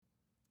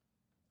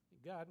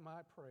God,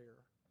 my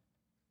prayer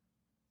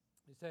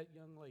is that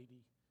young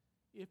lady,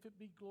 if it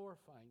be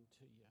glorifying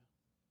to you,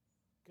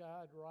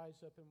 God,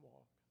 rise up and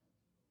walk.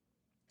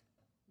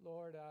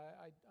 Lord,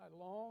 I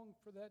long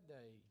for that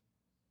day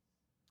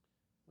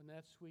when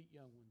that sweet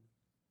young one,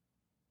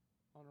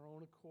 on her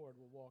own accord,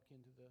 will walk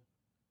into the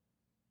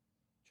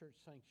church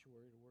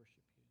sanctuary to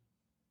worship you.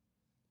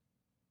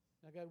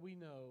 Now, God, we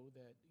know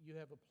that you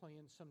have a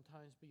plan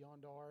sometimes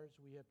beyond ours.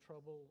 We have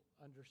trouble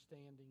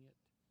understanding it.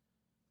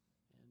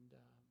 And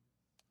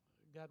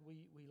God,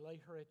 we lay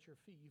her at your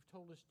feet. You've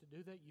told us to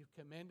do that. You've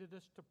commanded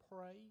us to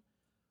pray,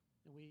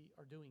 and we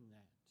are doing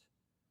that.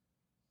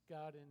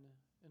 God,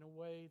 in a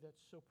way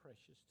that's so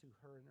precious to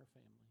her and her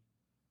family.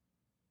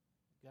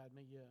 God,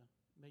 may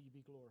you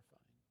be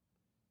glorified.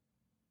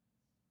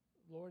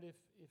 Lord, if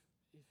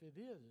it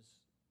is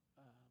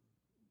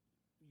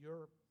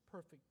your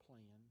perfect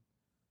plan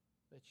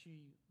that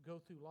she go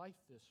through life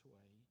this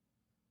way,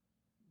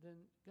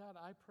 then God,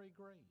 I pray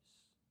grace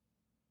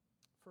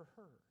for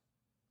her,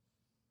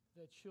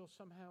 that she'll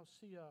somehow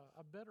see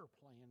a better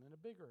plan and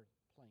a bigger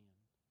plan.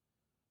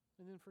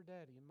 And then for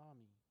Daddy and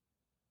Mommy,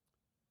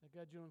 that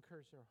God, you'll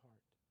encourage their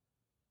heart.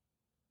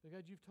 That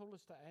God, you've told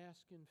us to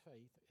ask in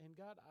faith. And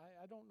God,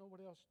 I don't know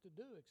what else to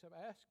do except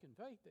ask in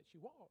faith that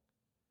she walk.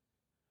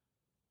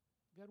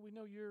 God, we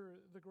know you're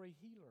the great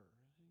healer.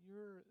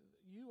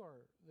 You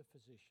are the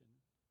physician.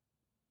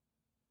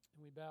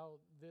 And we bow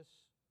this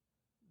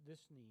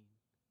knee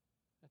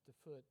at the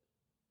foot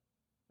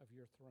of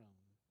your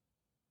throne.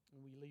 And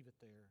we leave it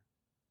there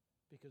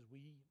because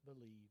we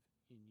believe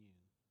in you.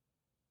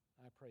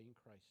 I pray in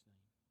Christ's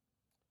name.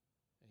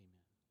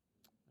 Amen.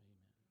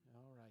 Amen.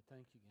 All right.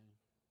 Thank you, gang.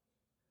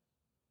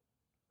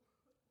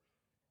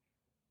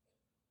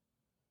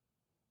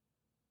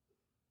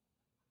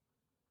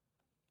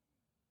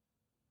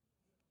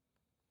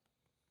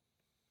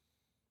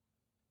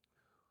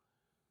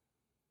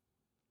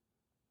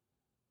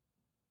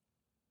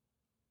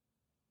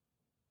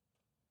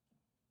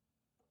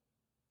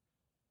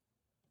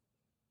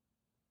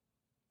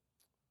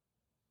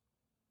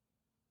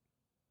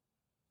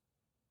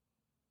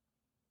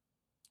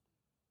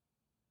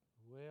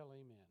 Well,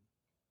 amen.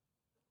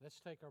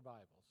 Let's take our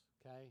Bibles,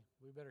 okay?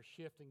 We better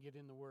shift and get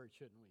in the Word,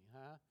 shouldn't we,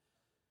 huh?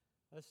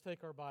 Let's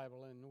take our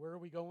Bible. And where are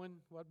we going?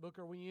 What book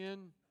are we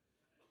in?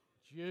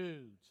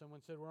 Jude. Someone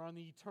said we're on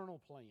the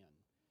eternal plan.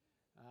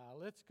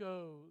 Let's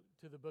go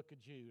to the book of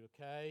Jude,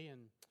 okay?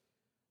 And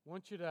I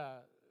want you to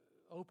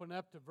open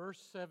up to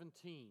verse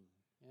 17.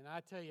 And I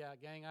tell you,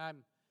 gang,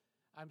 I'm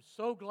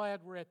so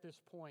glad we're at this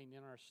point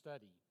in our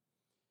study.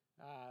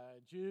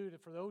 Jude,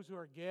 for those who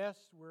are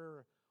guests,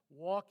 we're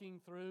walking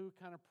through,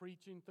 kind of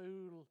preaching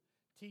through,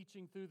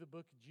 teaching through the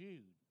book of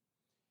Jude.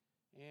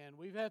 And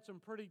we've had some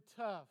pretty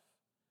tough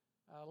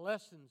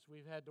lessons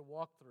we've had to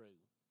walk through.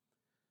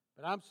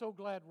 But I'm so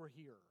glad we're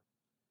here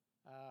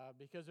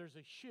because there's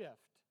a shift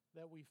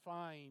that we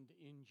find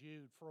in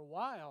Jude. For a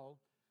while,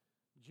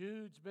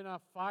 Jude's been a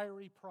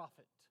fiery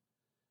prophet.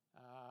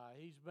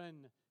 He's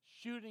been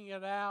shooting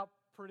it out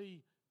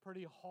pretty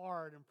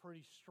hard and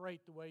pretty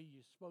straight the way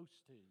he's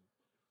supposed to.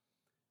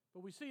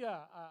 But we see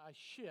a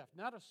shift,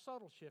 not a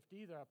subtle shift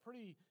either, a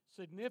pretty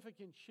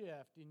significant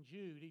shift in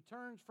Jude. He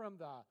turns from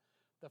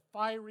the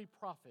fiery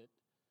prophet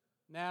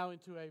now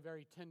into a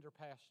very tender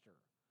pastor.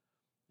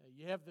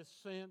 You have the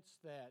sense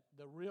that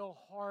the real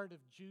heart of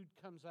Jude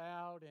comes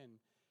out, and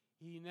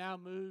he now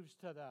moves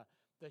to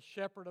the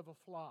shepherd of a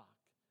flock.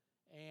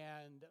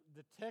 And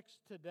the text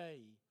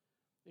today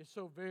is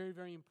so very,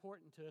 very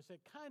important to us. It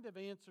kind of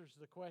answers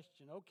the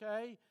question,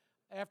 okay,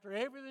 after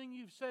everything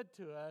you've said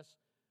to us,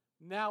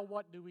 now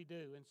what do we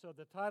do? And so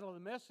the title of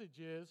the message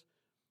is,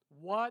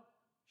 What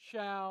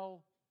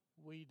Shall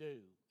We Do?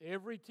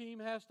 Every team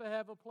has to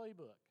have a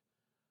playbook.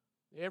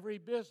 Every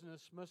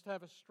business must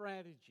have a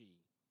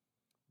strategy.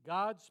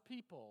 God's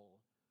people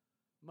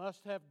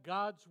must have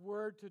God's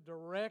Word to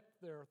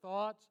direct their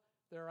thoughts,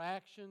 their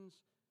actions.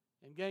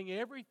 And gang,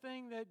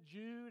 everything that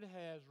Jude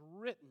has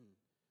written,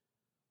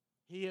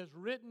 he has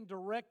written,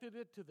 directed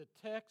it to the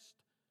text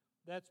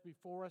that's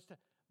before us.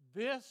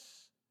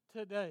 This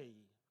today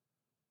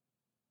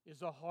is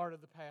the heart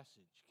of the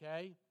passage,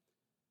 okay?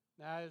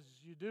 Now, as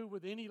you do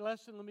with any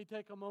lesson, let me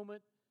take a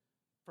moment,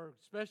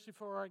 especially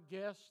for our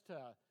guests, to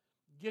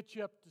get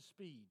you up to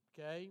speed,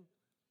 okay?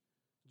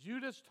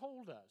 Jude has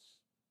told us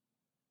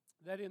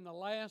that in the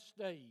last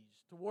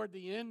days, toward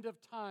the end of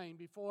time,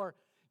 before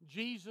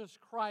Jesus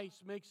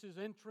Christ makes His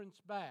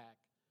entrance back,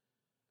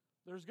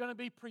 there's going to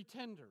be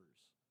pretenders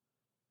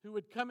who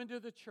would come into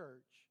the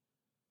church,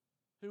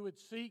 who would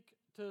seek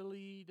to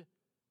lead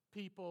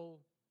people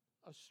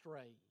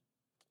astray.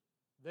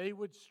 They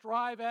would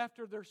strive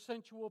after their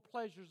sensual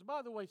pleasures.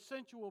 By the way,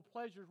 sensual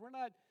pleasures, we're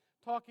not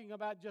talking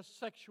about just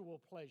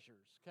sexual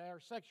pleasures, okay, or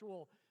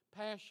sexual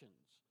passions.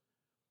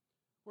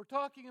 We're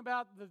talking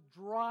about the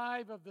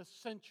drive of the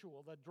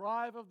sensual, the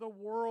drive of the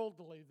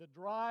worldly, the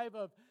drive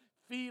of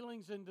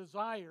feelings and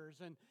desires.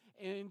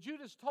 And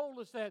Jude has told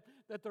us that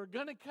they're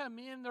going to come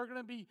in, they're going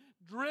to be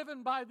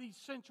driven by these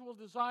sensual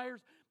desires,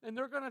 and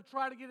they're going to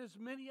try to get as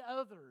many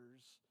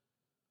others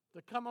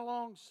to come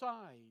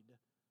alongside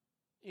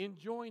and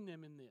join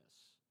them in this.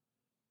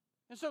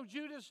 And so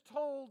Judas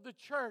told the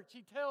church,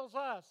 he tells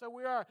us that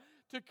we are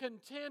to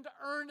contend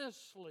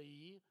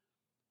earnestly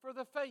for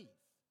the faith.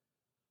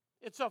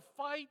 It's a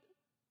fight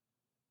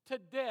to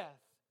death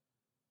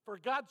for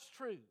God's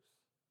truth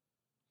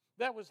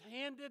that was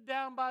handed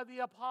down by the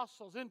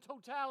apostles in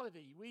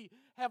totality. We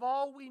have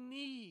all we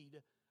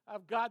need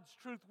of God's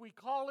truth. We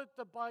call it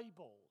the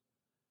Bible.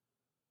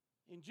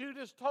 And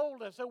Judas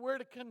told us that we're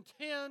to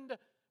contend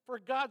for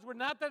God's word.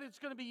 Not that it's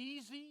going to be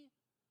easy.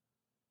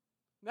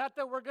 Not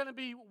that we're going to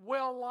be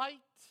well-liked.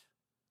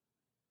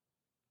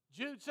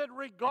 Jude said,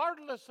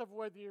 regardless of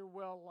whether you're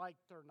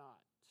well-liked or not,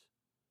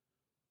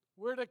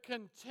 we're to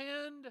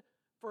contend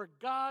for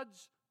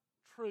God's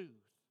truth.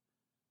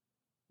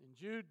 And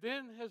Jude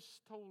then has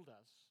told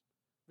us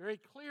very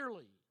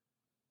clearly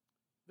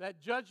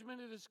that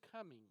judgment is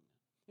coming.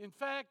 In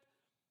fact,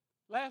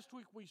 last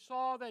week we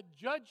saw that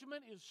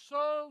judgment is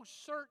so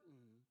certain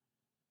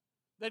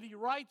that he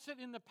writes it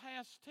in the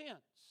past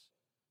tense,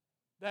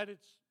 that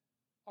it's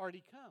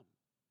already come.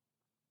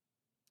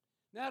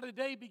 Now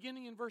today,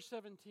 beginning in verse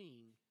 17,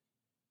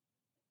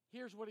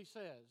 here's what he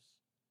says.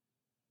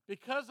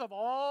 Because of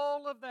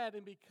all of that,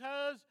 and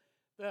because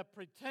the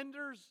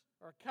pretenders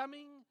are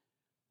coming,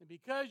 and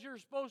because you're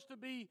supposed to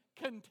be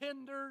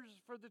contenders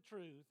for the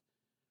truth,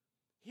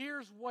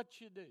 here's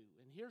what you do.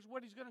 And here's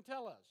what he's going to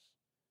tell us.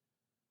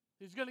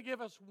 He's going to give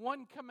us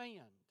one command.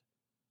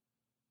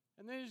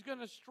 And then he's going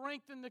to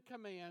strengthen the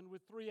command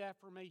with three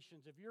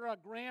affirmations. If you're a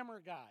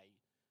grammar guy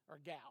or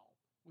gal,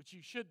 which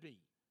you should be,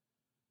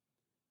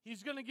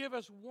 he's going to give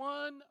us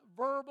one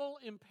verbal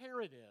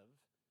imperative.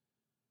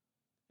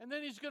 And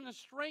then he's going to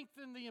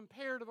strengthen the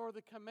imperative or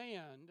the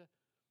command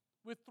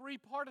with three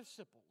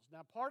participles.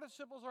 Now,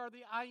 participles are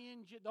the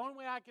ing. The only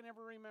way I can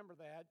ever remember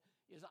that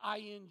is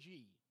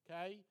ing,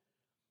 okay?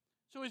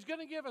 So he's going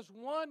to give us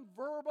one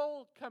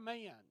verbal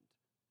command,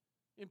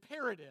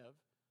 imperative,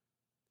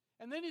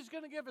 and then he's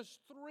going to give us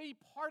three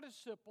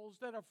participles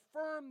that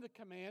affirm the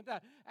command,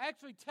 that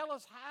actually tell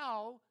us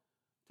how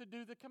to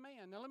do the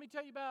command. Now, let me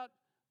tell you about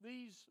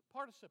these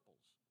participles.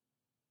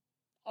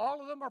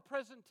 All of them are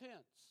present tense.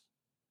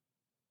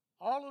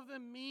 All of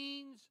them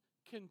means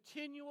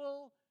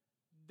continual,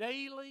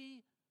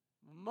 daily,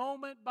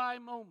 moment by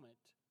moment,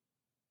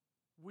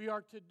 we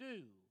are to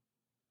do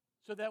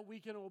so that we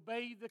can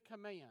obey the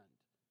command.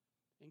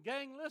 And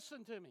gang,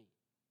 listen to me.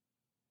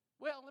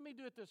 Well, let me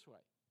do it this way.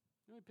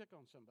 Let me pick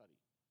on somebody.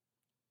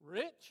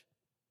 Rich?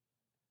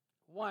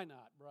 Why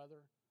not,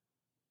 brother?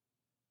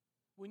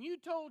 When you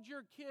told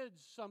your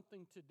kids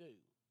something to do,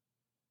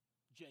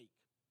 Jake,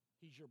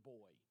 he's your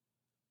boy.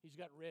 He's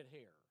got red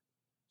hair.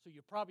 So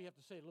you probably have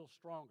to say it a little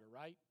stronger,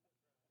 right?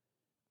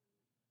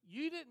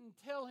 You didn't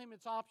tell him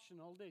it's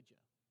optional, did you?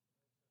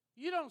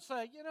 You don't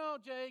say,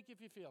 Jake,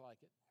 if you feel like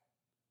it.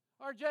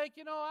 Or, Jake,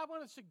 I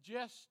want to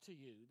suggest to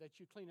you that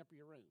you clean up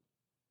your room.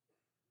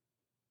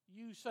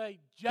 You say,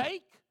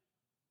 Jake,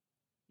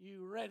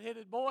 you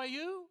red-headed boy,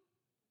 you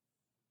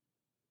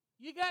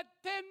got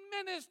 10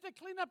 minutes to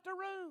clean up the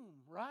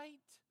room, right?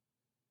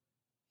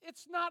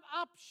 It's not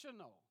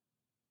optional.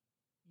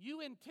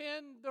 You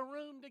intend the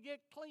room to get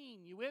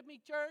clean. You with me,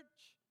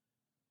 church?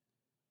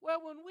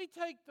 Well, when we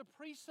take the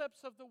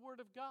precepts of the Word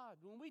of God,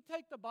 when we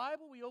take the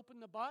Bible, we open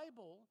the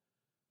Bible,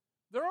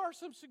 there are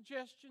some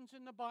suggestions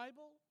in the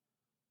Bible.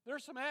 There are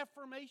some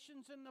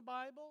affirmations in the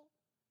Bible.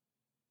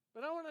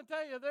 But I want to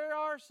tell you, there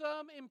are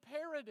some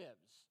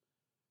imperatives.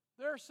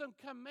 There are some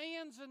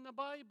commands in the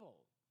Bible.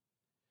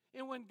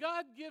 And when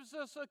God gives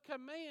us a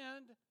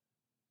command,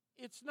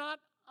 it's not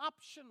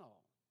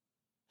optional.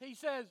 He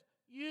says,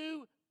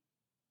 you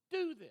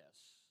do this.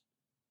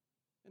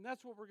 And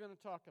that's what we're going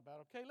to talk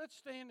about. Okay, let's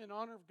stand in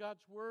honor of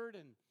God's Word.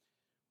 And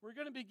we're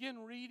going to begin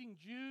reading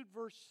Jude,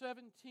 verse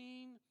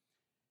 17.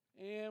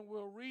 And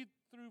we'll read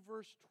through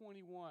verse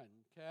 21.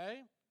 Okay?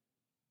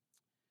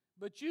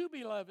 But you,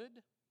 beloved,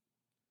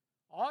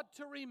 ought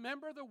to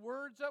remember the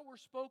words that were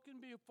spoken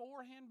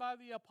beforehand by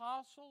the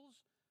apostles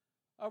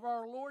of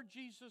our Lord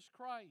Jesus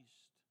Christ,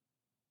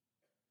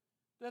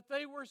 that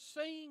they were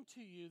saying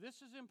to you, this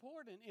is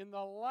important, in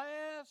the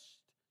last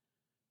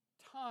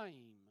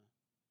time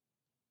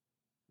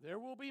there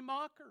will be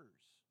mockers,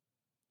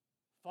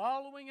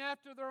 following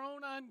after their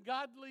own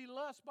ungodly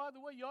lust. By the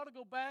way, you ought to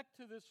go back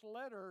to this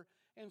letter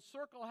and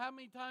circle how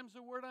many times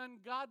the word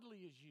ungodly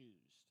is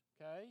used.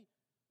 Okay?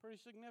 Pretty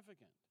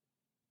significant.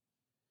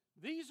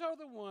 These are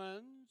the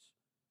ones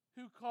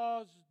who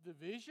cause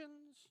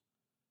divisions.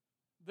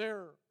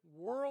 They're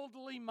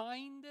worldly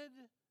minded.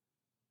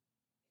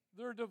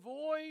 They're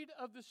devoid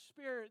of the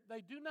Spirit.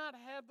 They do not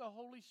have the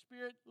Holy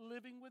Spirit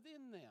living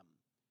within them.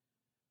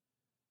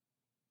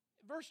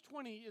 Verse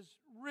 20 is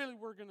really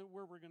where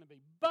we're going to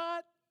be.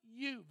 But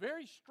you,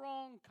 very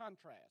strong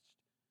contrast.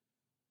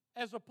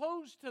 As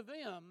opposed to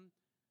them,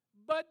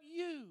 but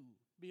you,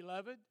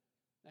 beloved.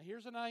 Now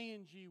here's an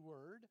ing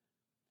word.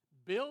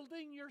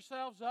 Building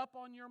yourselves up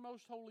on your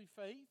most holy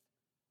faith.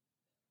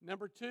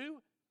 Number 2,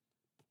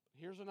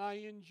 here's an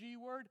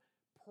ing word.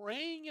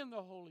 Praying in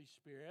the Holy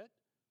Spirit.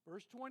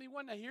 Verse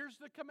 21, now here's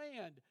the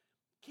command.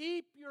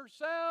 Keep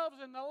yourselves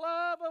in the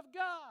love of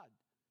God.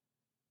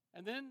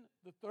 And then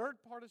the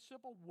third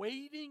participle,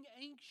 waiting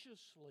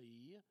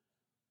anxiously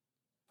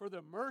for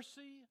the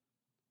mercy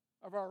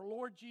of our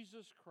Lord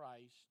Jesus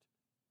Christ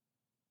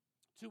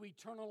to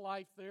eternal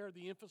life there.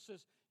 The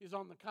emphasis is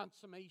on the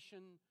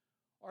consummation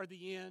or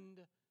the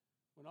end,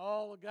 when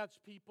all of God's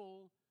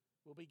people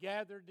will be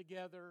gathered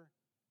together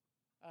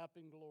up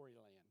in glory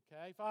land.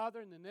 Okay,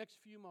 Father, in the next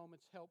few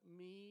moments, help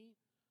me.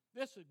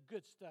 This is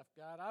good stuff,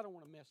 God. I don't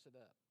want to mess it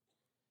up.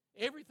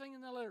 Everything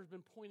in the letter has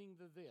been pointing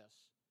to this.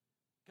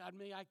 God,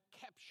 may I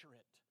capture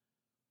it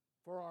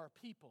for our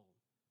people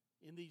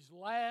in these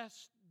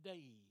last days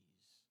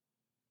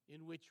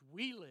in which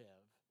we live,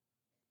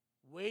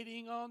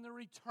 waiting on the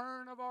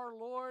return of our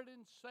Lord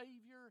and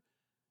Savior,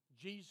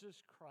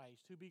 Jesus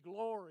Christ, who be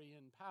glory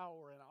and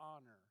power and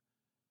honor.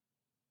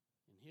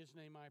 In His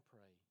name I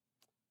pray.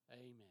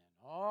 Amen.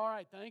 All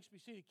right, thanks. Be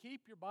seated.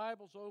 Keep your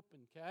Bibles open,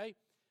 okay?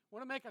 I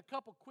want to make a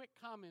couple quick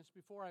comments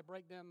before I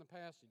break down the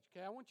passage,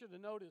 okay? I want you to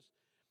notice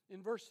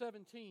in verse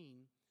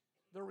 17,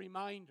 the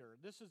reminder.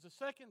 This is the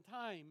second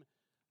time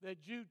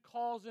that Jude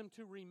calls them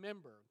to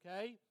remember,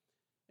 okay?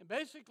 And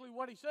basically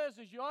what he says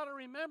is you ought to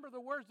remember the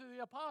words of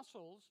the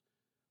apostles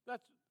that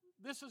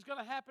this is going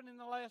to happen in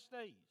the last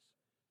days.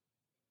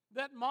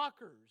 That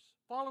mockers,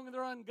 following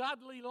their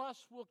ungodly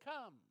lusts, will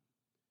come.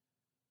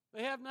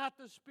 They have not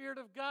the Spirit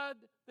of God,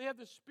 they have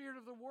the spirit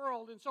of the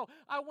world. And so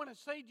I want to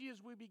say to you as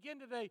we begin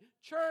today,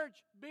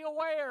 church, be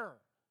aware.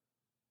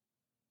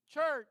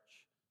 Church,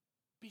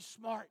 be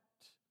smart.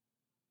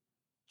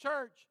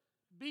 Church,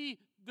 be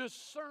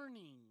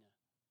discerning.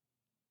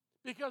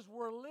 Because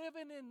we're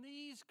living in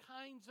these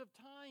kinds of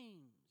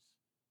times.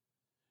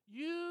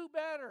 You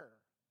better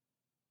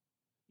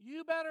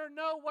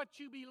know what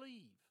you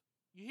believe.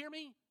 You hear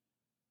me?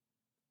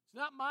 It's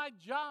not my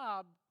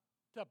job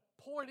to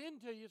pour it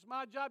into you. It's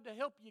my job to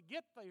help you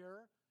get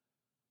there.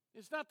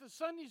 It's not the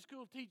Sunday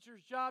school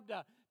teacher's job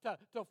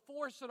to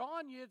force it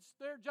on you. It's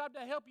their job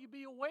to help you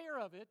be aware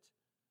of it.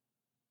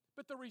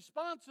 But the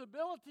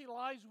responsibility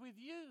lies with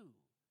you.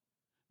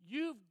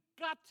 You've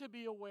got to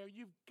be aware.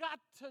 You've got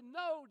to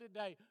know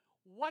today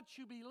what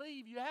you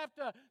believe. You have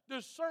to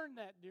discern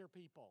that, dear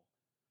people.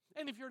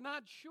 And if you're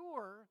not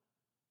sure,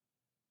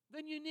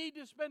 then you need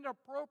to spend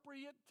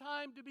appropriate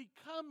time to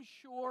become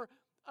sure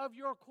of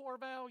your core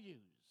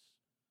values.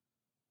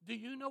 Do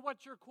you know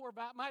what your core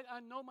values? I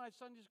know my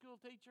Sunday school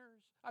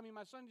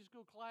my Sunday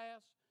school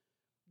class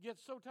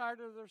gets so tired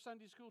of their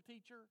Sunday school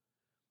teacher.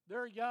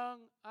 They're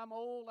young, I'm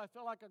old, I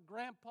feel like a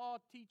grandpa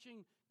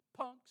teaching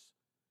punks.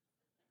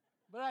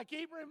 But I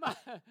keep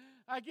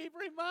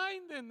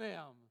reminding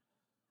them,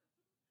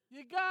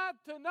 you got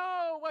to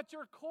know what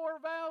your core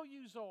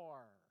values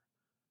are.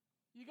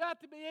 You got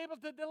to be able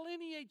to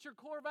delineate your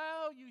core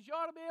values. You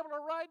ought to be able to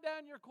write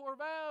down your core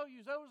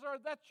values.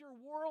 That's your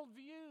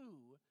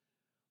worldview.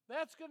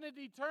 That's going to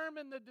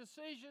determine the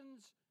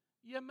decisions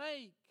you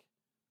make.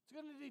 It's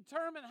going to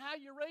determine how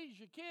you raise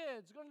your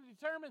kids. It's going to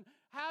determine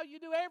how you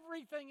do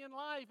everything in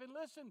life. And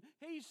listen,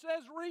 he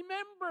says,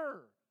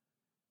 remember.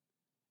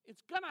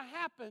 It's going to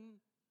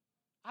happen.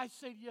 I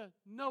say to you,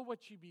 know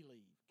what you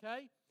believe,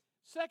 okay?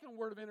 Second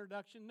word of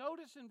introduction,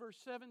 notice in verse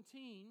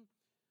 17,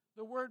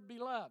 the word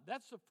beloved.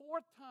 That's the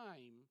fourth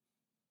time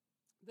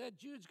that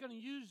Jude's going to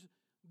use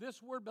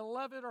this word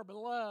beloved or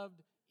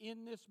beloved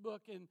in this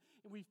book. And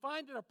we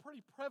find it a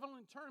pretty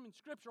prevalent term in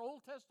Scripture,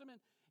 Old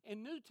Testament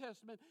and New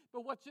Testament.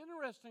 But what's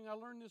interesting, I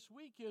learned this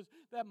week, is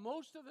that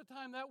most of the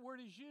time that word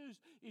is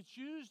used, it's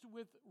used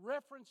with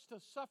reference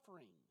to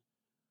suffering,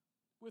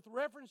 with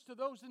reference to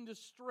those in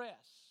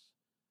distress,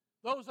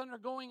 those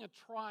undergoing a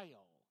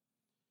trial.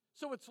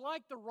 So it's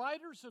like the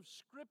writers of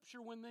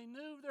Scripture, when they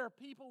knew their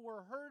people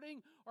were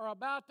hurting or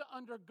about to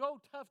undergo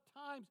tough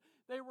times,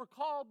 they were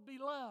called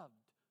beloved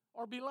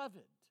or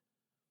beloved.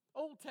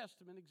 Old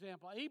Testament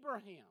example,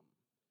 Abraham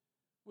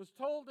was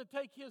told to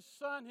take his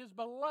son, his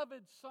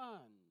beloved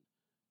son,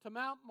 to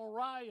Mount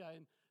Moriah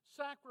and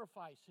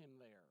sacrifice him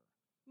there.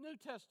 New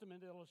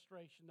Testament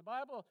illustration. The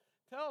Bible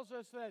tells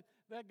us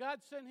that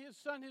God sent his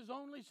son, his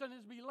only son,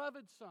 his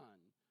beloved son,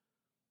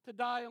 to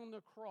die on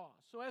the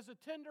cross. So as a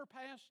tender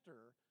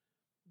pastor,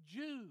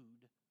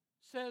 Jude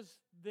says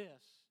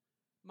this,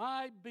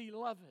 my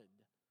beloved,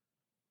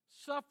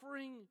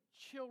 suffering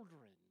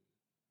children.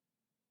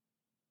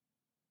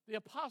 The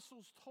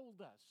apostles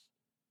told us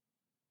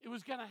it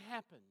was going to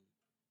happen,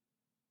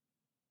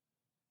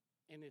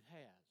 and it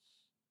has.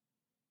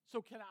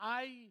 So can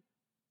I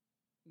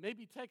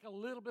maybe take a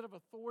little bit of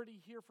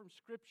authority here from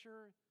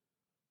Scripture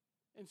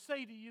and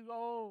say to you,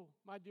 oh,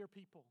 my dear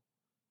people,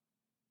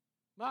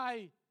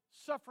 my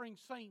suffering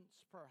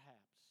saints perhaps,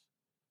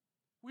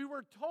 we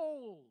were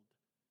told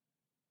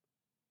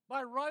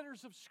by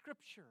writers of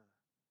Scripture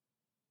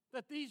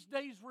that these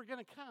days were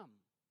going to come.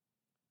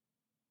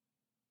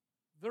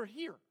 They're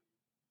here.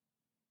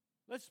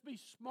 Let's be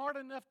smart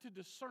enough to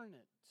discern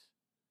it.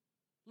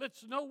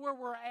 Let's know where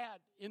we're at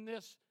in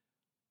this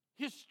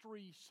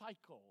history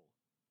cycle.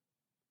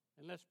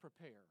 And let's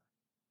prepare.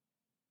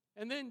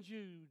 And then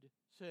Jude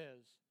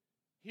says,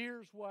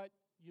 here's what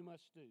you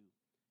must do.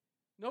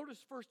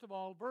 Notice, first of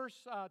all,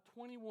 verse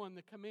 21,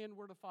 the command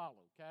we're to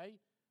follow, okay?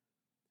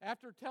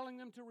 After telling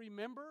them to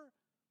remember,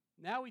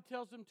 now he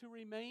tells them to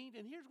remain.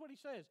 And here's what he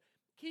says.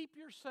 Keep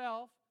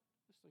yourself,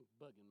 this thing's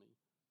bugging me.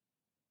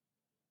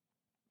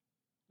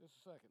 Just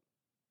a second.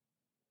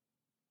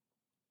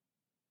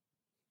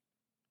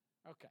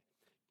 Okay.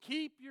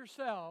 Keep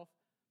yourself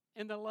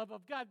in the love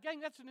of God. Gang,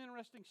 that's an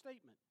interesting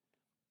statement.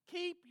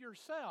 Keep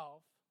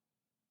yourself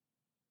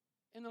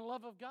in the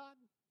love of God.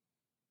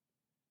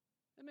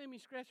 That made me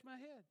scratch my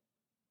head.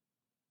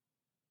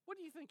 What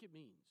do you think it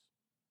means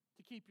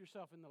to keep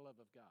yourself in the love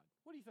of God?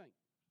 What do you think?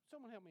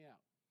 Someone help me out.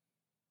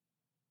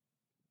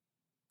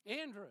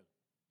 Andrew,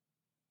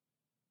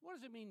 what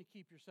does it mean to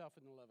keep yourself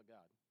in the love of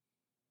God?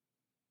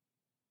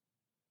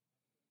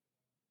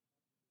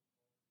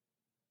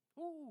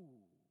 Ooh,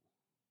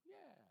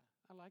 yeah,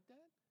 I like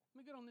that. Let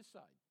me get on this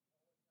side.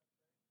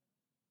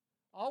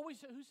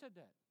 Always, who said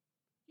that?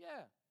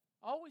 Yeah,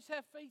 always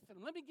have faith in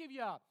Him. Let me give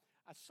you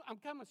I'm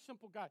kind of a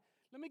simple guy.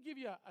 Let me give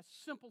you a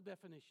simple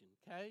definition,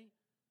 okay?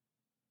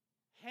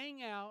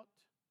 Hang out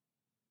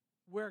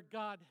where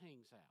God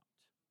hangs out.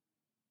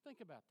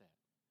 Think about that.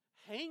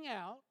 Hang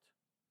out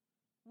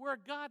where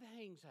God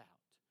hangs out.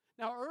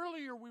 Now,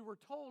 earlier we were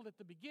told at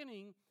the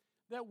beginning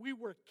that we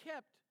were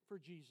kept for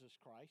Jesus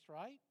Christ,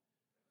 right?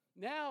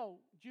 Now,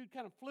 Jude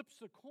kind of flips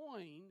the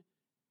coin,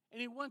 and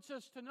he wants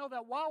us to know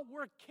that while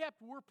we're kept,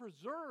 we're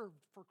preserved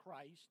for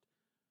Christ.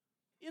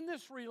 In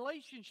this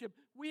relationship,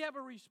 we have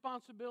a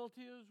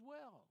responsibility as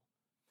well.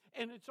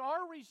 And it's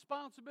our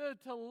responsibility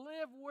to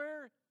live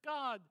where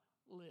God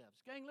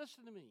lives. Gang,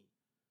 listen to me.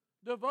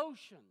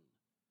 Devotion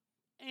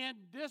and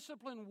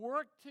discipline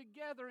work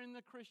together in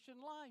the Christian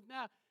life.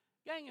 Now,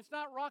 gang, it's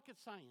not rocket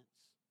science,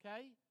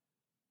 okay?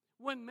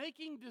 When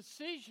making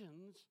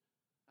decisions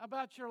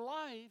about your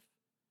life,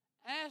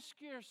 ask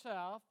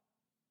yourself,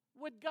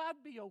 would God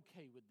be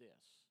okay with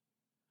this?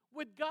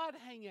 Would God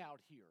hang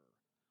out here?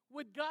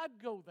 Would God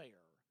go there?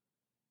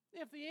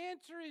 If the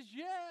answer is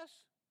yes,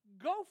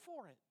 go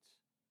for it.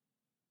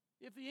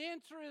 If the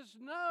answer is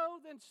no,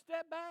 then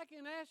step back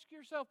and ask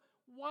yourself,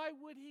 why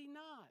would He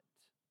not?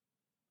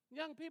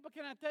 Young people,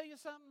 can I tell you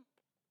something?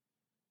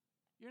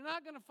 You're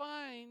not going to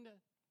find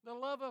the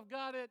love of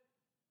God at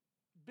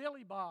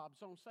Billy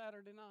Bob's on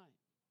Saturday night,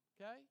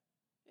 okay?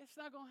 It's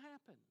not going to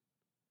happen.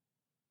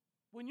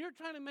 When you're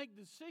trying to make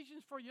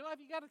decisions for your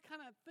life, you got to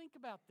kind of think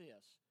about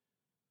this.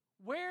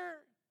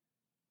 Where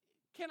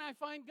can I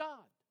find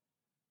God?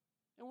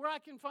 And where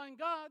I can find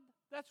God,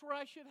 that's where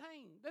I should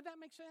hang. Does that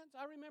make sense?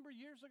 I remember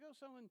years ago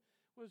someone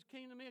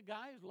came to me, a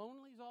guy who's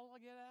lonely, he's all I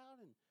get out,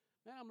 and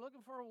man, I'm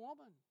looking for a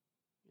woman,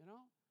 you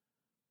know.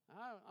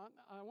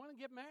 I want to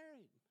get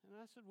married. And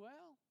I said,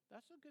 well,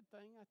 that's a good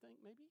thing, I think,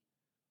 maybe.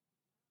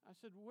 I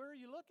said, where are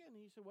you looking?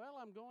 He said, well,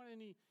 I'm going,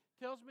 and he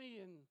tells me,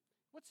 and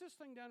what's this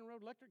thing down the road,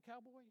 Electric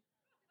Cowboy?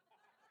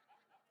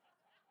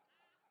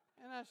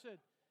 And I said,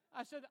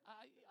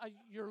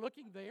 you're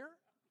looking there?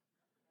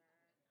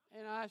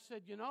 And I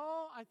said,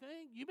 I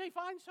think you may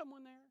find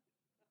someone there.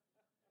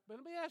 But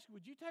let me ask you,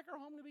 would you take her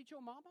home to meet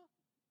your mama?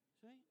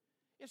 See?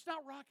 It's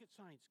not rocket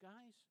science,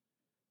 guys.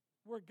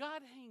 Where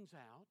God hangs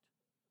out,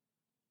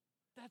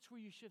 that's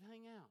where you should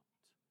hang out.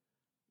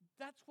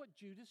 That's what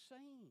Jude is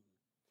saying.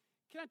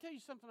 Can I tell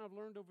you something I've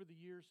learned over the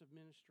years of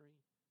ministry?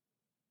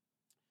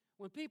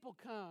 When people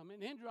come,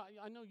 and Andrew,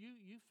 I know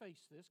you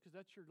face this because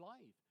that's your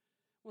life.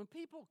 When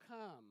people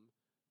come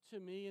to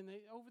me, and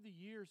over the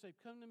years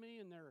they've come to me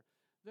and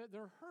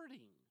they're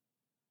hurting,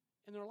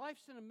 and their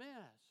life's in a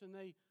mess, and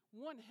they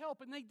want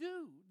help, and they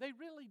do. They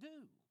really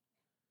do.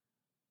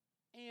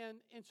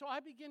 And so I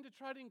begin to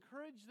try to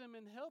encourage them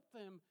and help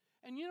them.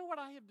 And you know what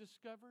I have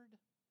discovered?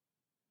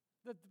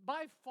 That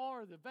by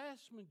far the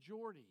vast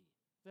majority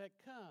that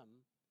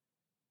come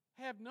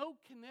have no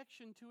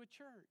connection to a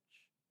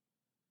church,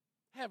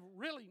 have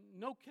really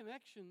no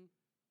connection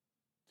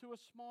to a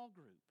small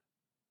group.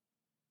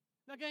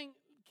 Now, gang,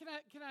 can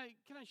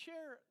I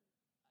share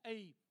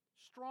a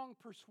strong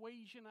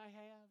persuasion I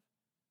have?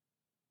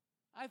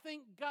 I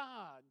think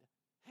God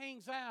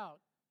hangs out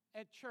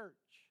at church.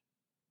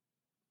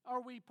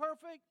 Are we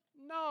perfect?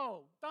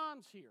 No.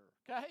 Don's here,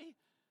 okay?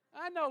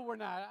 I know we're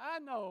not. I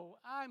know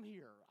I'm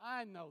here.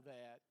 I know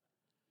that.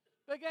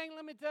 But gang,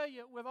 let me tell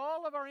you, with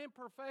all of our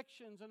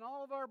imperfections and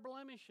all of our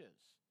blemishes,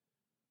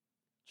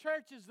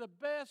 church is the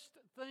best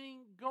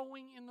thing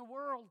going in the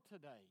world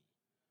today.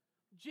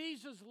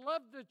 Jesus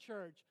loved the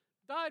church,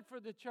 died for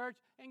the church,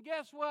 and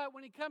guess what?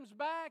 When He comes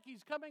back,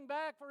 He's coming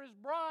back for His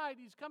bride.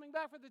 He's coming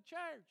back for the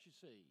church, you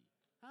see.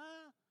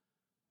 Huh?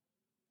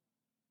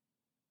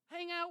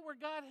 Hang out where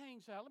God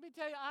hangs out. Let me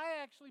tell you,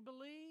 I actually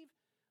believe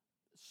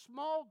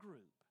small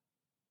group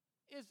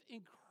is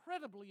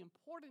incredibly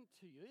important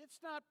to you. It's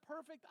not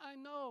perfect, I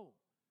know.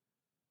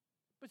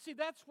 But see,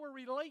 that's where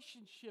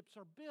relationships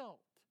are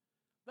built.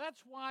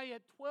 That's why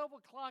at 12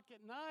 o'clock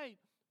at night,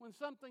 when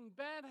something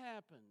bad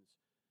happens,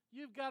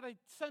 you've got a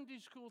Sunday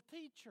school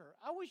teacher.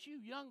 I wish you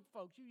young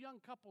folks, you young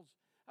couples,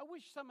 I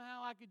wish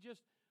somehow I could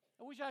just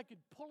I wish I could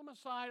pull them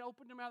aside,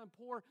 open their mouth, and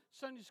pour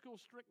Sunday school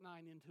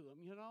strychnine into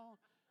them,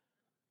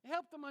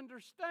 Help them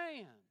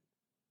understand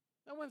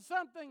that when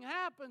something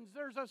happens,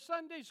 there's a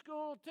Sunday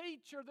school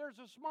teacher, there's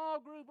a small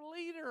group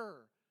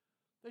leader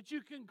that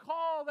you can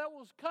call that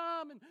will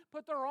come and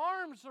put their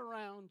arms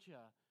around you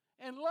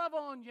and love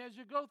on you as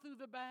you go through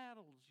the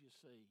battles, you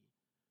see.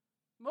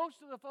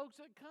 Most of the folks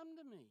that come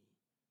to me,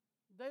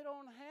 they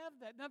don't have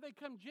that. Now, they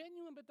come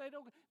genuine, but they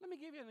don't. Let me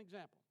give you an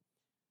example.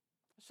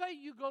 Say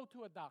you go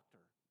to a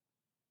doctor.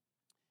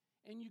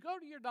 And you go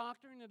to your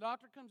doctor, and the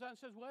doctor comes out and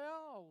says,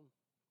 well,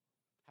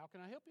 how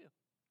can I help you?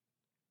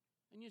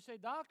 And you say,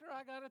 doctor,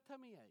 I got a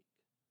tummy ache.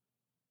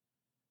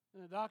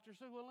 And the doctor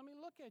says, well, let me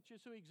look at you.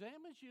 So he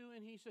examines you,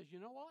 and he says, you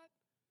know what?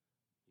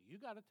 You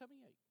got a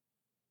tummy ache.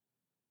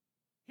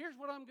 Here's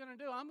what I'm going to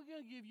do. I'm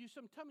going to give you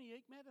some tummy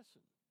ache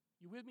medicine.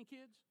 You with me,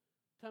 kids?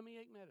 Tummy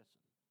ache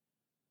medicine.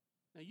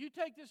 Now, you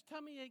take this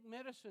tummy ache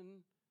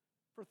medicine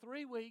for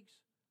 3 weeks,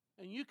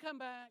 and you come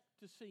back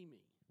to see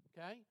me,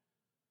 okay?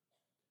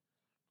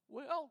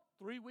 Well,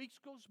 3 weeks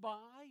goes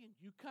by, and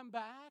you come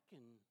back,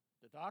 and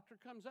the doctor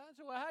comes out and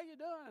says, well, how you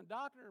doing?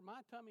 Doctor,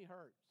 my tummy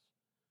hurts.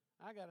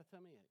 I got a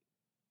tummy ache.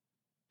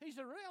 He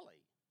said, really?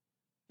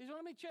 He said,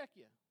 let me check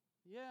you.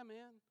 Yeah,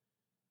 man,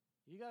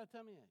 you got a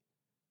tummy ache.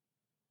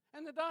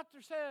 And the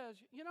doctor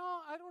says,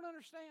 I don't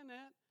understand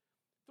that.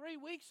 3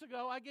 weeks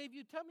ago, I gave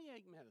you tummy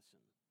ache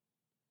medicine.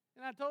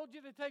 And I told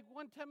you to take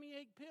one tummy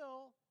ache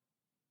pill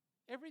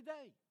every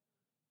day.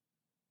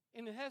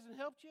 And it hasn't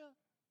helped you?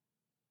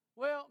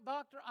 Well,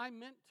 doctor, I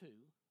meant to.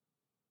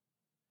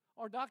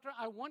 Or, doctor,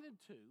 I wanted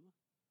to.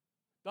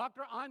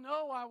 Doctor, I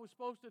know I was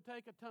supposed to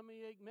take a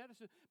tummy ache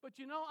medicine, but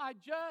I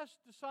just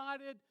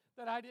decided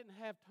that I didn't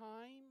have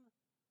time,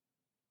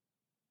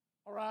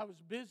 or I was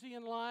busy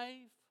in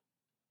life,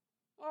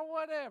 or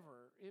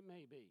whatever it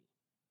may be.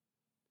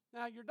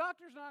 Now, your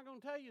doctor's not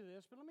going to tell you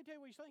this, but let me tell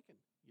you what he's thinking.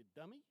 You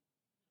dummy.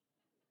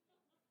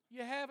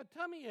 You have a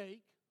tummy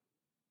ache.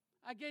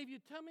 I gave you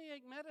tummy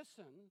ache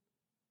medicine,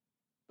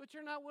 but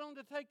you're not willing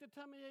to take the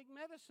tummy ache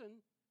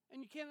medicine,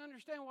 and you can't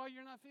understand why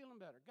you're not feeling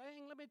better.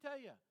 Gang, let me tell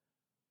you.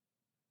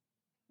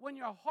 When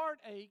your heart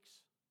aches,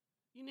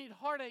 you need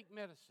heartache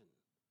medicine.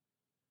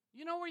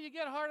 You know where you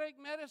get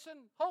heartache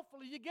medicine?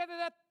 Hopefully you get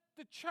it at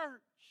the church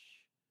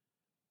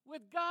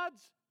with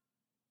God's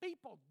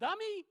people.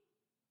 Dummy.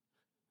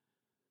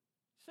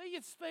 See,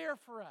 it's there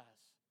for us.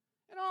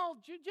 And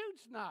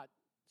Jude's not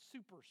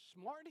super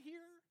smart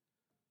here.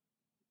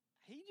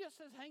 He just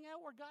says hang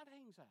out where God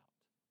hangs out.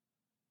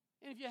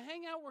 And if you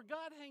hang out where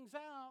God hangs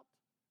out,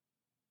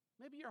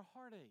 maybe your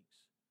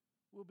heartaches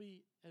will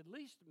be at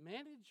least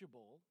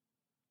manageable.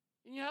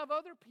 And you have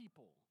other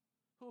people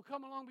who will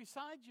come along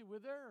beside you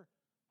with their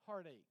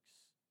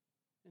heartaches.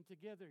 And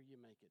together you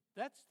make it.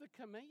 That's the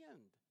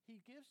command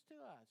he gives to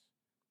us.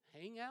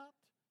 Hang out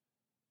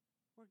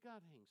where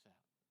God hangs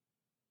out.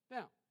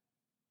 Now,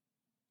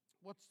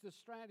 what's the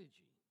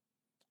strategy?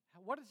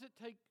 What does it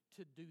take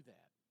to do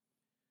that?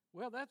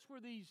 Well, that's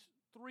where these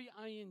 3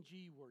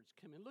 ing words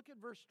come in. Look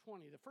at verse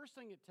 20. The first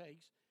thing it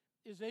takes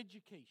is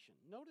education.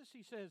 Notice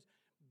he says,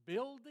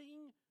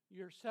 building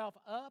yourself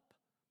up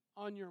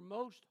on your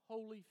most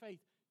holy faith.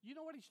 You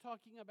know what he's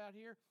talking about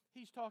here?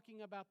 He's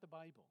talking about the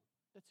Bible.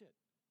 That's it.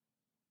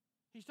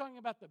 He's talking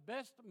about the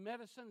best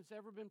medicine that's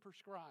ever been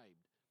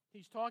prescribed.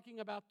 He's talking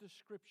about the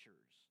Scriptures.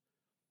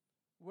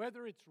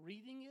 Whether it's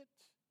reading it,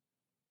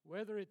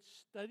 whether it's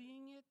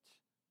studying it,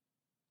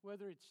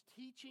 whether it's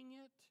teaching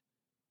it,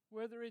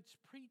 whether it's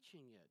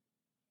preaching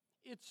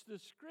it. It's the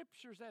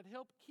Scriptures that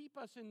help keep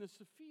us in the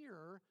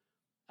sphere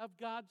of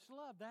God's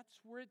love. That's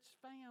where it's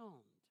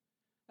found.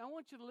 Now, I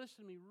want you to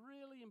listen to me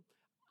really.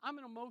 I'm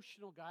an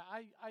emotional guy.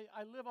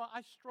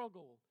 I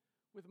struggle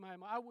with my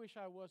emotions. I wish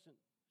I wasn't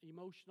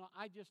emotional.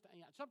 I just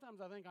am.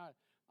 Sometimes I think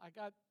I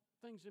got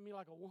things in me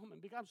like a woman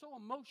because I'm so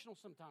emotional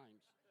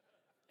sometimes.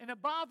 And it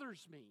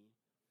bothers me.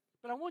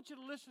 But I want you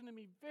to listen to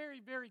me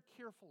very, very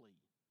carefully.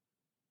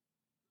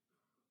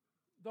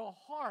 The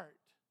heart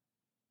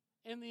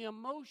and the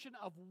emotion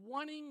of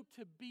wanting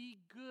to be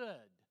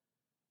good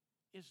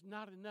is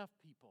not enough,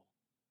 people.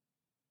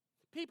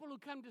 People who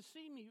come to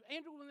see me,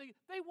 Andrew, when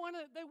they want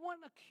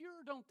a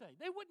cure, don't they?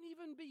 They wouldn't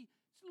even be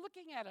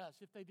looking at us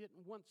if they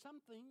didn't want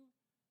something.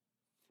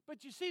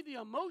 But you see, the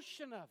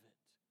emotion of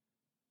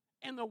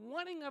it and the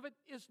wanting of it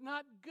is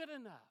not good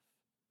enough.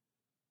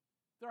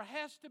 There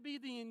has to be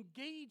the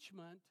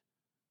engagement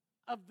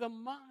of the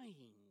mind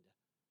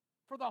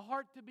for the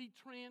heart to be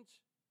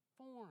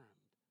transformed.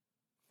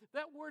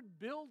 That word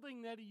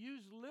building that he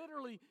used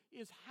literally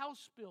is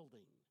house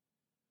building.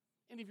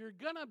 And if you're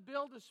going to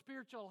build a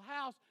spiritual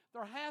house,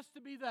 there has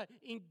to be the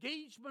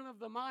engagement of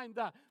the mind,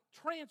 the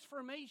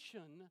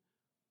transformation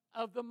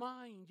of the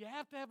mind. You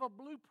have to have a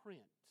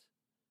blueprint.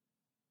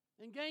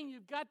 And gang,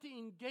 you've got to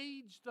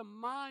engage the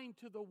mind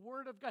to the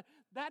Word of God.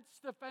 That's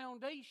the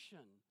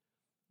foundation.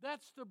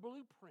 That's the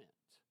blueprint.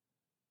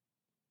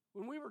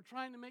 When we were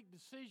trying to make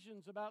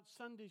decisions about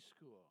Sunday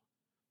school,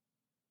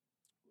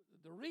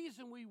 the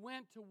reason we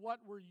went to what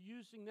we're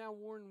using now,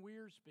 Warren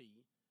Wiersbe,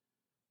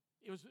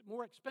 it was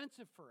more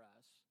expensive for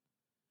us.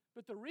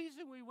 But the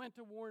reason we went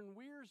to Warren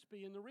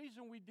Wiersbe and the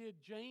reason we did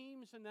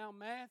James and now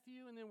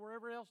Matthew and then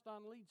wherever else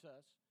Don leads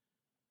us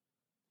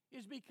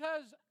is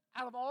because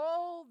out of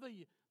all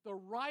the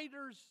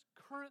writers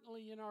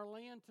currently in our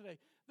land today,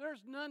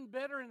 there's none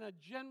better in a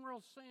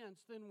general sense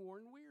than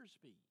Warren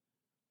Wiersbe.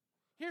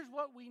 Here's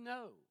what we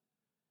know,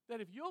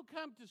 that if you'll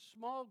come to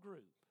small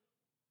group,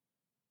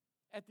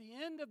 at the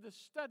end of the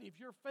study, if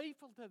you're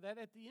faithful to that,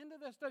 at the end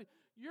of that study,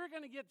 you're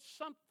going to get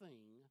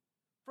something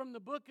from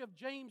the book of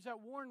James that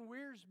Warren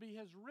Wiersbe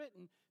has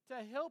written to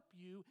help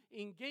you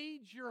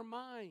engage your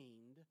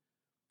mind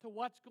to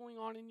what's going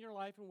on in your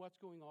life and what's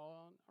going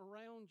on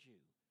around you.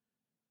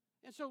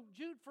 And so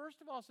Jude,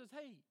 first of all, says,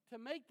 hey, to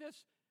make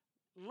this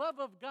love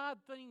of God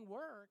thing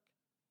work,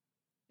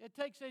 it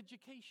takes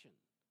education.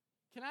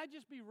 Can I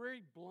just be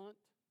very blunt?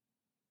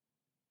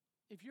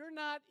 If you're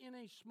not in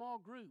a small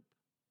group,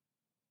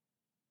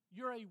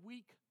 you're a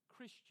weak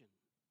Christian.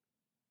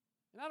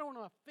 And I don't want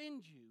to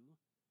offend you,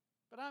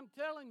 but I'm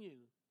telling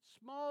you,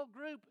 small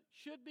group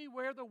should be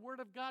where the Word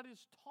of God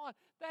is taught.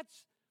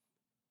 That's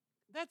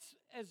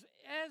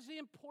as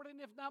important,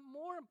 if not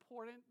more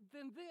important,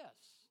 than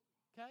this.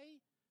 Okay?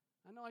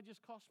 I know I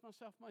just cost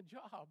myself my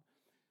job.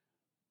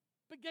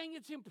 But gang,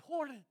 it's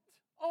important.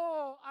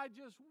 Oh, I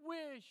just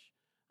wish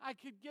I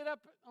could get up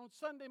on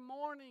Sunday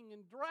morning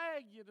and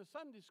drag you to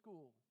Sunday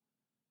school.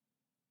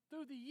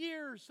 Through the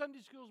years,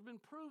 Sunday school has been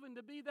proven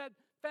to be that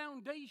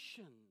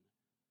foundation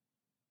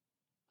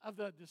of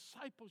the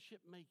discipleship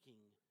making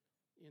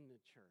in the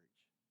church.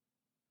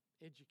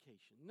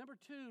 Education. Number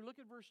 2, look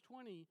at verse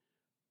 20.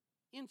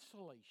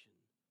 Insulation.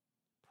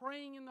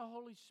 Praying in the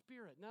Holy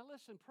Spirit. Now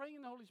listen, praying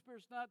in the Holy Spirit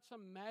is not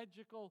some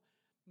magical,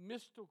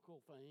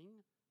 mystical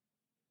thing.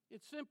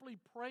 It's simply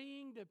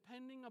praying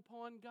depending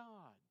upon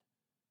God.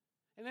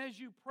 And as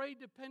you pray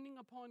depending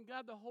upon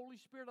God, the Holy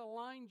Spirit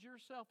aligns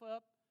yourself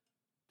up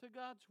to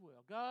God's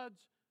will.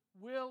 God's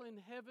will in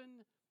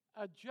heaven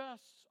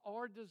adjusts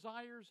our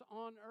desires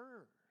on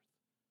earth.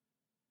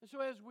 And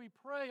so as we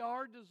pray,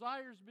 our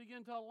desires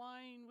begin to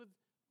align with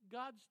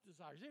God's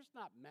desires. It's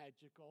not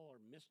magical or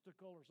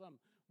mystical or something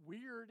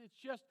weird. It's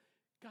just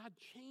God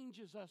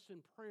changes us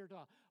in prayer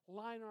to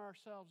line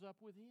ourselves up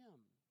with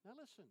Him. Now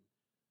listen,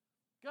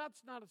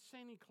 God's not a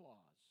Santa Claus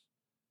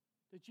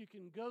that you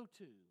can go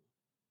to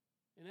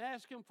and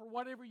ask Him for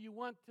whatever you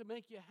want to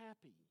make you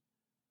happy.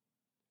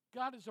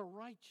 God is a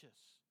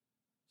righteous,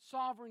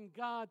 sovereign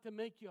God to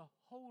make you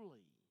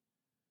holy.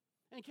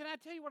 And can I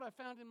tell you what I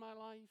found in my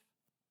life?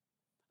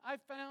 I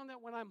found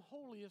that when I'm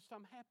holiest,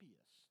 I'm happiest.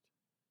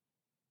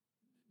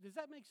 Does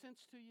that make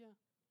sense to you?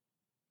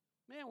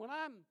 Man, when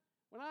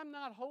I'm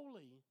not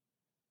holy,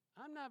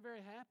 I'm not very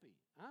happy.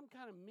 I'm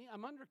kind of mean.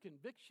 I'm under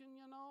conviction,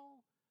 you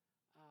know.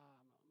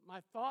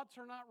 My thoughts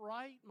are not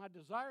right. My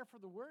desire for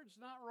the Word's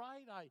not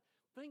right. I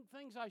think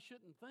things I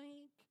shouldn't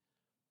think.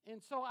 And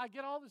so I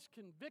get all this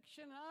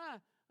conviction.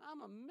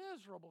 I'm a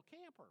miserable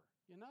camper,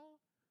 you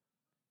know.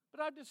 But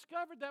I've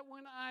discovered that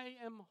when I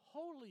am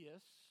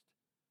holiest,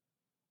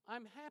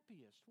 I'm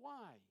happiest.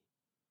 Why?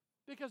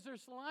 Because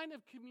this line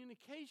of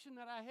communication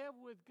that I have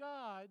with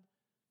God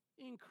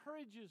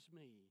encourages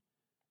me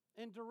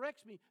and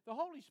directs me. The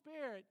Holy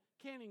Spirit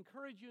can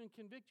encourage you and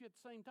convict you at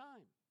the same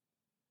time.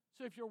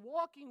 So if you're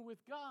walking with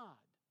God,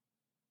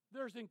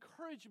 there's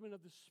encouragement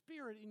of the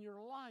Spirit in your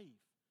life.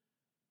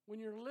 When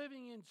you're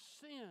living in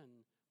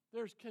sin,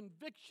 there's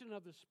conviction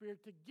of the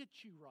Spirit to get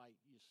you right,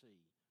 you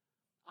see.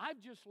 I've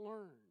just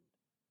learned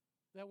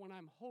that when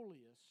I'm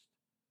holiest,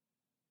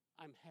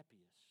 I'm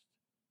happiest.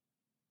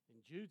 And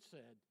Jude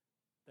said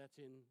that's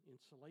in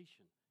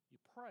insulation. You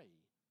pray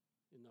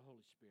in the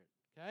Holy Spirit,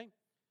 okay?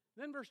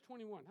 Then verse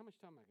 21. How much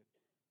time am I got?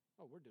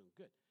 Oh, we're doing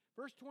good.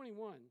 Verse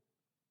 21,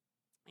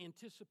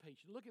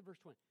 anticipation. Look at verse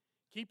 20.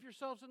 Keep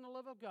yourselves in the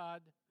love of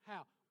God.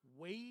 How?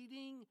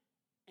 Waiting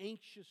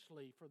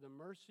anxiously for the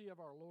mercy of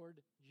our Lord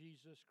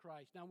Jesus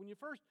Christ. Now, when you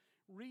first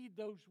read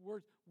those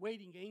words,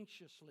 waiting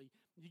anxiously,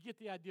 you get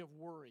the idea of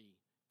worry,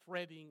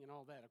 fretting, and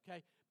all that,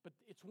 okay? But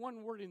it's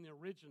one word in the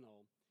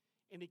original,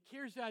 and it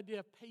carries the idea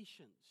of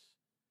patience,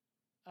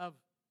 of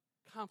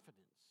confidence.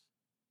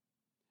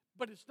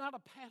 But it's not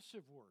a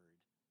passive word.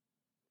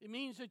 It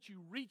means that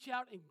you reach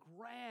out and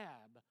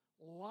grab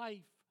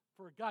life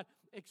for God,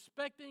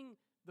 expecting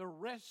the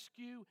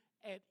rescue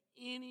at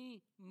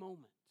any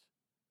moment.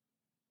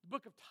 The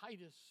book of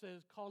Titus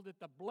called it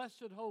the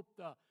blessed hope,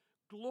 the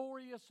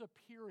glorious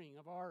appearing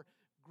of our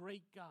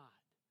great God.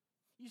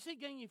 You see,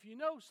 gang, if you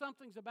know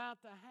something's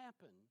about to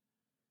happen,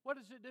 what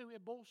does it do?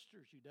 It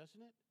bolsters you,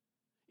 doesn't it?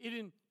 It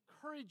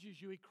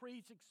encourages you. It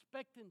creates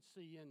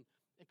expectancy and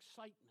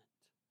excitement.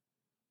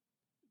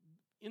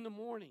 In the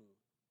morning,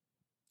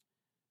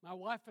 my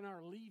wife and I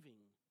are leaving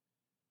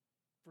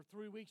for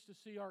 3 weeks to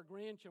see our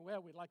grandchildren.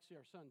 Well, we'd like to see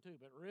our son too,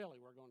 but really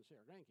we're going to see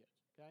our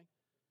grandkids, okay?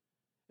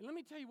 And let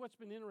me tell you what's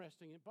been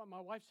interesting. My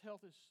wife's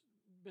health has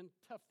been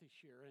tough this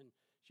year, and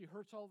she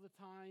hurts all the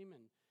time.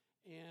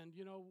 And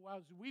you know,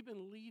 as we've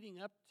been leading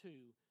up to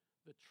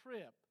the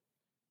trip,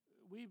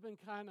 we've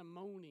been kind of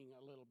moaning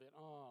a little bit.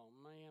 Oh,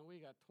 man, we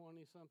got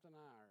 20-something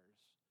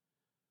hours.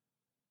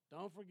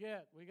 Don't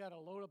forget, we got to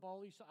load up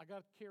all these. I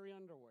got to carry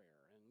underwear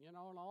and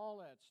all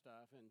that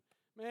stuff. And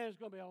man, it's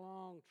going to be a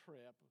long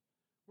trip.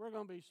 We're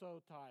going to be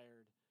so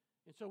tired.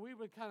 And so we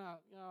would kind of,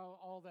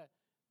 all that.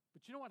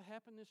 But you know what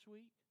happened this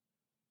week?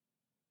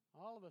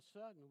 All of a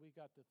sudden, we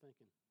got to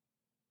thinking,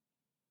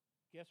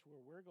 guess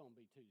where we're going to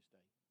be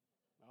Tuesday?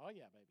 Oh,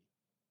 yeah, baby.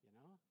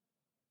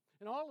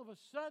 And all of a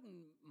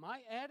sudden,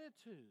 my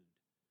attitude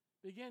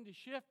began to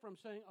shift from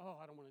saying, oh,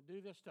 I don't want to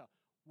do this stuff.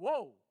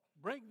 Whoa,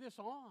 bring this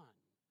on.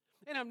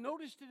 And I've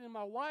noticed it in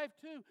my wife,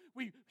 too.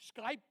 We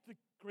Skype the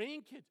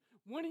grandkids.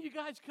 When are you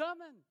guys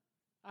coming?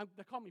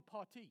 They call me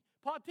Pa T.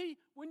 Pa T,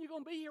 when are you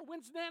going to be here?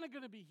 When's Nana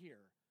going to be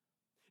here?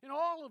 And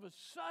all of a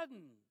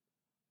sudden,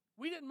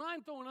 we didn't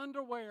mind throwing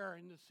underwear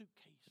in the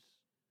suitcase,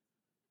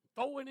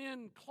 throwing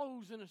in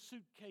clothes in a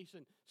suitcase,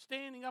 and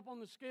standing up on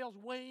the scales,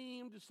 weighing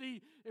them to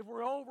see if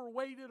we're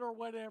overweighted or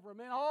whatever.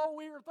 Man, all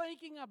we were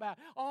thinking about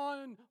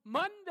on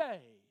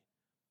Monday,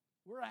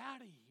 we're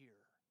out of here,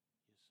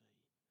 you see.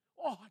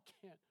 Oh, I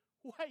can't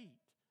wait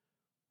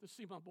to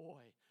see my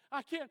boy.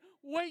 I can't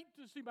wait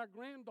to see my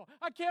granddaughter.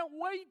 I can't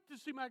wait to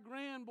see my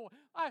grandboy.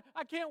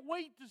 I can't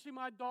wait to see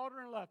my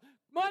daughter-in-law.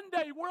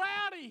 Monday, we're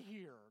out of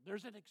here.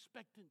 There's an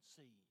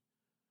expectancy.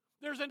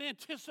 There's an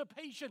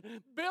anticipation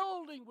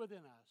building within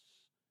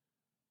us.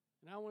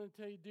 And I want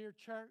to tell you, dear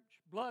church,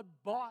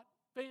 blood-bought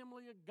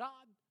family of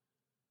God,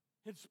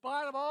 in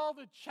spite of all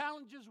the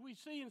challenges we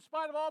see, in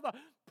spite of all the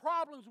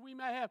problems we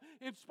may have,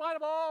 in spite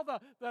of all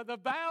the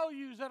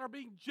values that are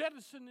being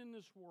jettisoned in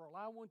this world,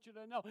 I want you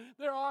to know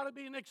there ought to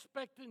be an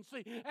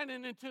expectancy and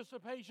an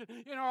anticipation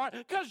in our heart,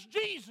 because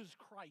Jesus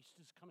Christ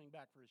is coming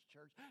back for His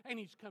church, and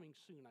He's coming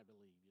soon, I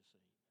believe, you see.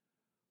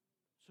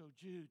 So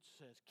Jude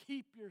says,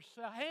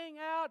 hang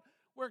out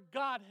where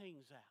God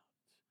hangs out.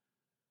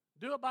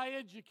 Do it by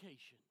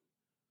education.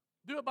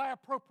 Do it by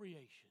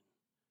appropriation.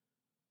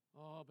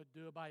 Oh, but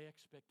do it by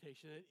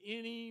expectation. At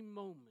any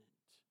moment,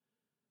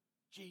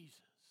 Jesus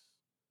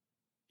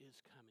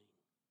is coming.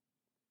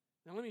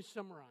 Now let me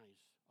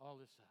summarize all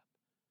this up.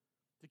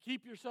 To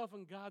keep yourself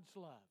in God's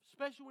love,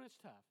 especially when it's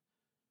tough,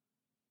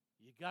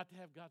 you got to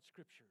have God's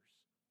scriptures.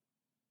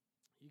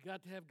 You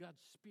got to have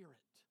God's Spirit.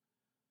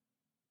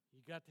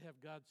 You got to have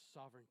God's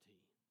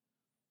sovereignty.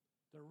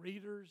 The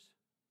readers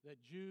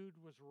that Jude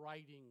was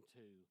writing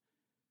to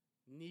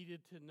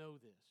needed to know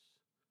this.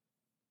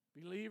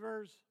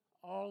 Believers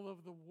all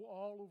over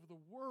the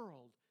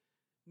world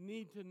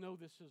need to know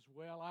this as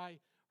well. I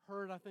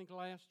heard, I think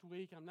last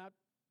week, I'm not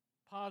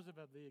positive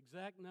of the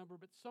exact number,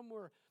 but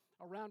somewhere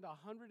around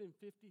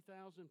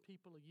 150,000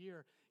 people a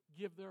year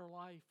give their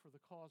life for the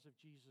cause of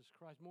Jesus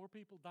Christ. More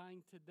people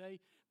dying today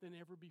than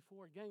ever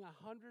before. Gang,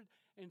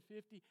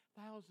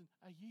 150,000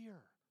 a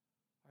year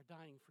are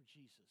dying for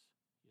Jesus,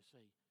 you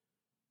see.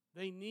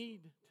 They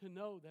need to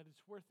know that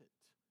it's worth it.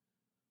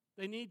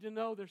 They need to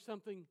know there's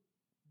something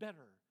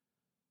better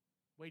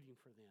waiting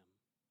for them.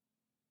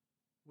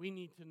 We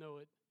need to know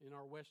it in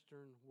our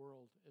Western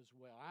world as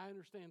well. I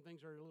understand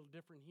things are a little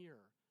different here.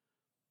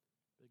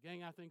 But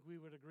gang, I think we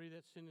would agree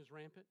that sin is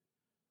rampant,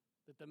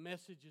 that the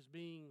message is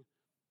being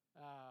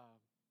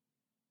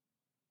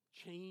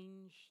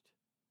changed.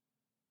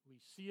 We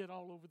see it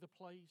all over the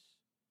place.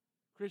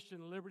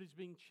 Christian liberty is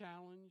being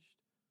challenged.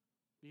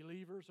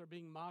 Believers are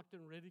being mocked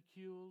and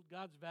ridiculed.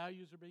 God's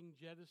values are being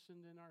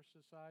jettisoned in our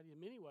society. In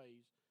many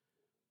ways,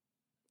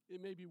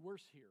 it may be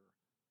worse here.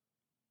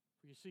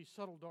 For you see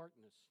subtle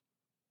darkness,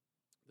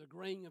 the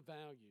graying of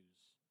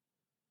values,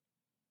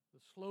 the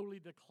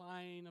slowly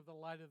decline of the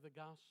light of the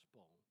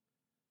gospel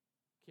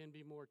can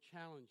be more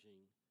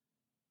challenging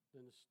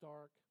than the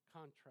stark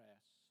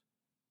contrasts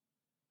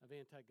of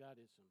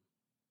anti-Godism.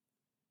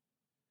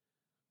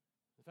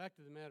 The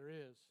fact of the matter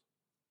is,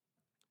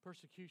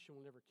 persecution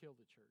will never kill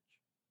the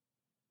church.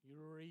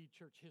 You read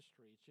church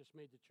history, it's just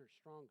made the church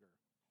stronger.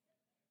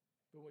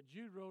 But what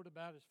Jude wrote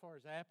about as far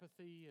as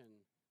apathy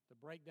and the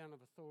breakdown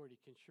of authority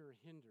can sure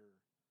hinder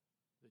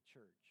the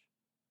church.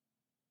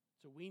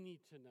 So we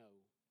need to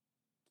know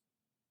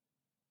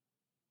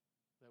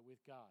that with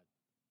God,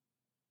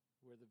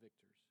 we're the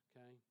victors,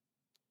 okay?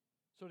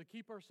 So to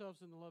keep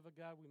ourselves in the love of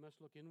God, we must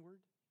look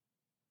inward,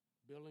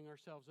 building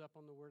ourselves up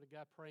on the Word of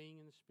God,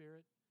 praying in the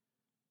Spirit.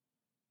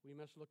 We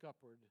must look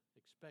upward,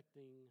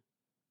 expecting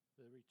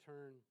the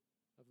return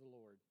of the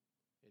Lord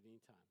at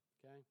any time,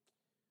 okay?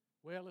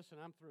 Well, listen,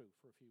 I'm through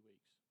for a few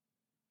weeks.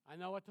 I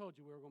know I told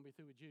you we were going to be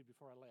through with Jude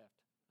before I left.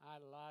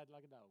 I lied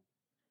like a dog.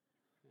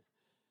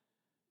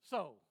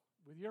 So,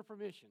 with your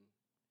permission,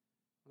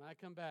 when I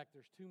come back,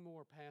 there's two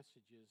more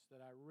passages that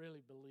I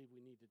really believe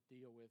we need to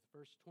deal with.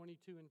 Verse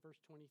 22 and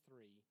verse 23.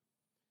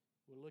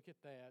 We'll look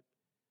at that.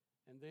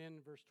 And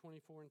then verse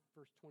 24 and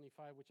verse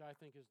 25, which I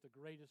think is the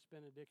greatest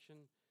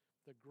benediction,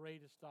 the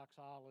greatest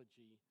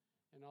doxology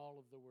in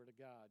all of the Word of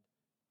God.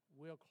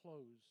 We'll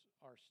close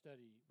our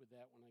study with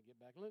that when I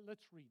get back.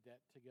 Let's read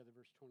that together,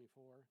 verse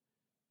 24.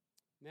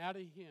 Now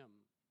to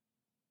Him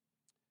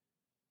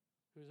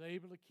who is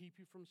able to keep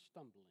you from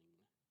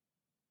stumbling,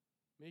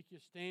 make you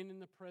stand in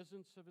the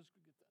presence of His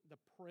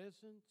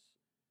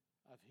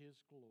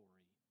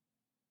glory,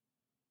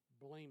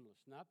 blameless,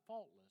 not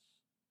faultless,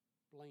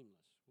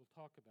 blameless. We'll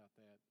talk about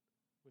that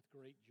with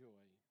great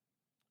joy.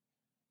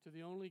 To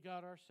the only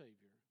God our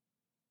Savior,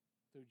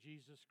 through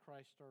Jesus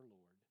Christ our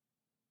Lord,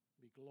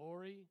 be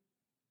glory,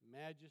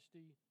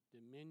 majesty,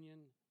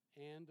 dominion,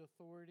 and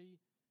authority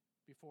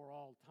before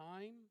all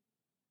time,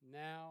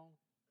 now,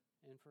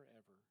 and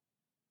forever.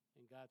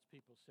 And God's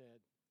people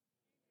said,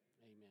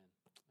 amen.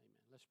 Amen.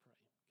 Let's pray,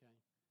 okay?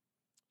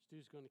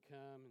 Stu's going to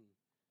come, and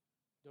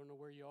don't know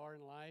where you are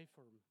in life,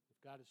 or if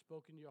God has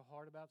spoken to your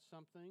heart about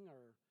something,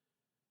 or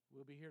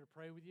we'll be here to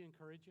pray with you,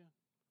 encourage you.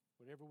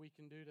 Whatever we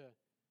can do to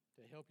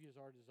help you is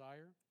our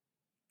desire.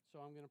 So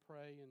I'm going to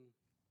pray, and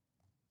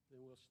then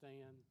we'll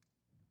stand,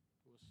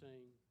 we'll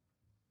sing,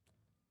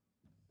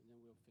 and then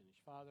we'll finish.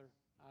 Father,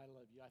 I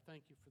love you. I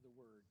thank you for the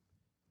word.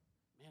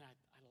 Man,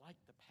 I like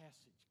the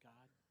passage,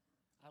 God.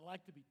 I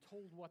like to be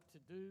told what to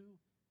do,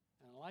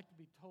 and I like to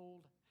be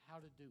told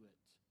how to do it.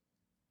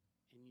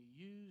 And you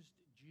used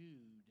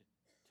Jude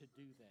to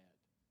do that.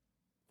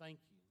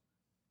 Thank you.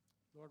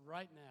 Lord,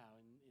 right now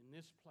in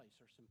this place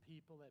are some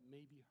people that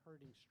may be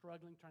hurting,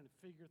 struggling, trying to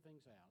figure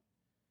things out.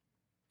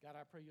 God,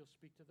 I pray you'll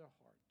speak to their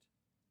heart.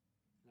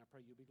 And I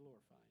pray you'll be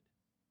glorified.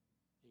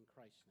 In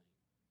Christ's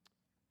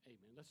name.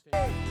 Amen. Let's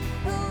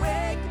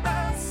stand.